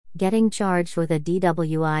Getting charged with a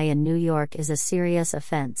DWI in New York is a serious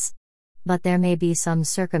offense. But there may be some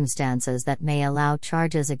circumstances that may allow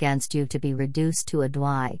charges against you to be reduced to a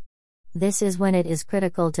DWI. This is when it is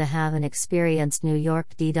critical to have an experienced New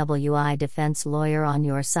York DWI defense lawyer on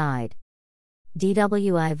your side.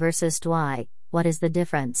 DWI versus DWI, what is the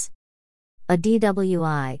difference? A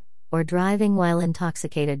DWI, or driving while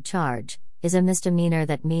intoxicated charge, is a misdemeanor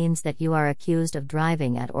that means that you are accused of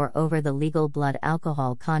driving at or over the legal blood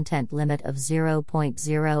alcohol content limit of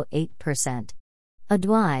 0.08%. A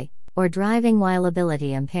DWI, or driving while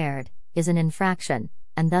ability impaired, is an infraction,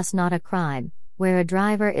 and thus not a crime, where a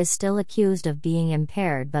driver is still accused of being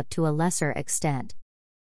impaired but to a lesser extent.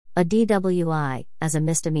 A DWI, as a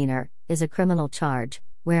misdemeanor, is a criminal charge,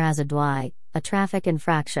 whereas a DWI, a traffic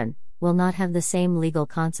infraction, will not have the same legal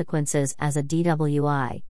consequences as a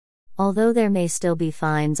DWI. Although there may still be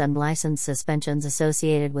fines and license suspensions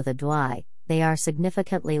associated with a DWI, they are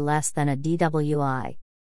significantly less than a DWI.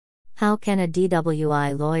 How can a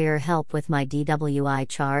DWI lawyer help with my DWI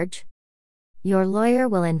charge? Your lawyer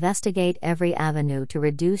will investigate every avenue to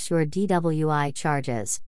reduce your DWI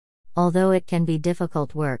charges. Although it can be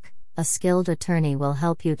difficult work, a skilled attorney will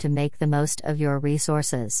help you to make the most of your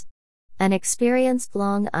resources. An experienced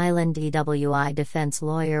Long Island DWI defense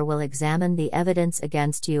lawyer will examine the evidence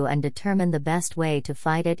against you and determine the best way to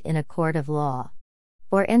fight it in a court of law.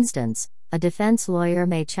 For instance, a defense lawyer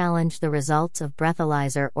may challenge the results of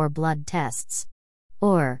breathalyzer or blood tests.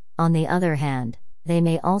 Or, on the other hand, they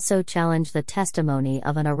may also challenge the testimony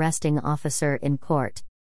of an arresting officer in court.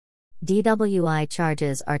 DWI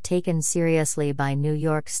charges are taken seriously by New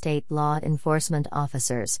York State law enforcement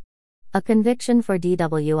officers. A conviction for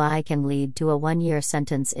DWI can lead to a 1-year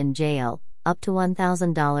sentence in jail, up to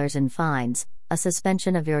 $1,000 in fines, a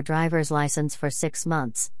suspension of your driver's license for 6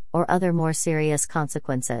 months, or other more serious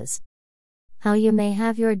consequences. How you may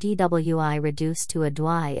have your DWI reduced to a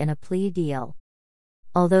DWI in a plea deal.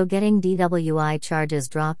 Although getting DWI charges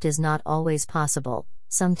dropped is not always possible,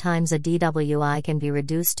 sometimes a DWI can be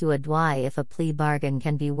reduced to a DWI if a plea bargain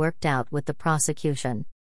can be worked out with the prosecution.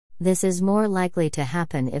 This is more likely to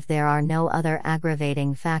happen if there are no other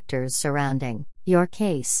aggravating factors surrounding your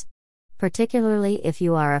case. Particularly if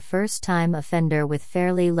you are a first-time offender with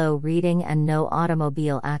fairly low reading and no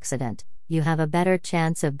automobile accident, you have a better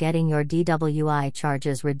chance of getting your DWI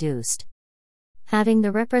charges reduced. Having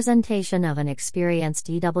the representation of an experienced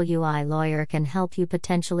DWI lawyer can help you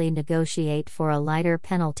potentially negotiate for a lighter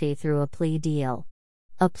penalty through a plea deal.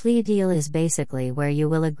 A plea deal is basically where you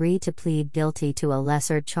will agree to plead guilty to a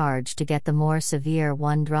lesser charge to get the more severe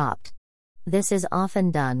one dropped. This is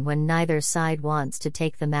often done when neither side wants to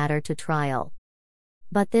take the matter to trial.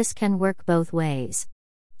 But this can work both ways.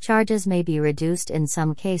 Charges may be reduced in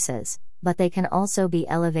some cases, but they can also be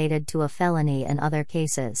elevated to a felony in other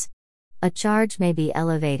cases. A charge may be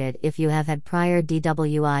elevated if you have had prior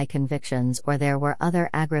DWI convictions or there were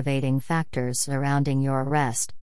other aggravating factors surrounding your arrest,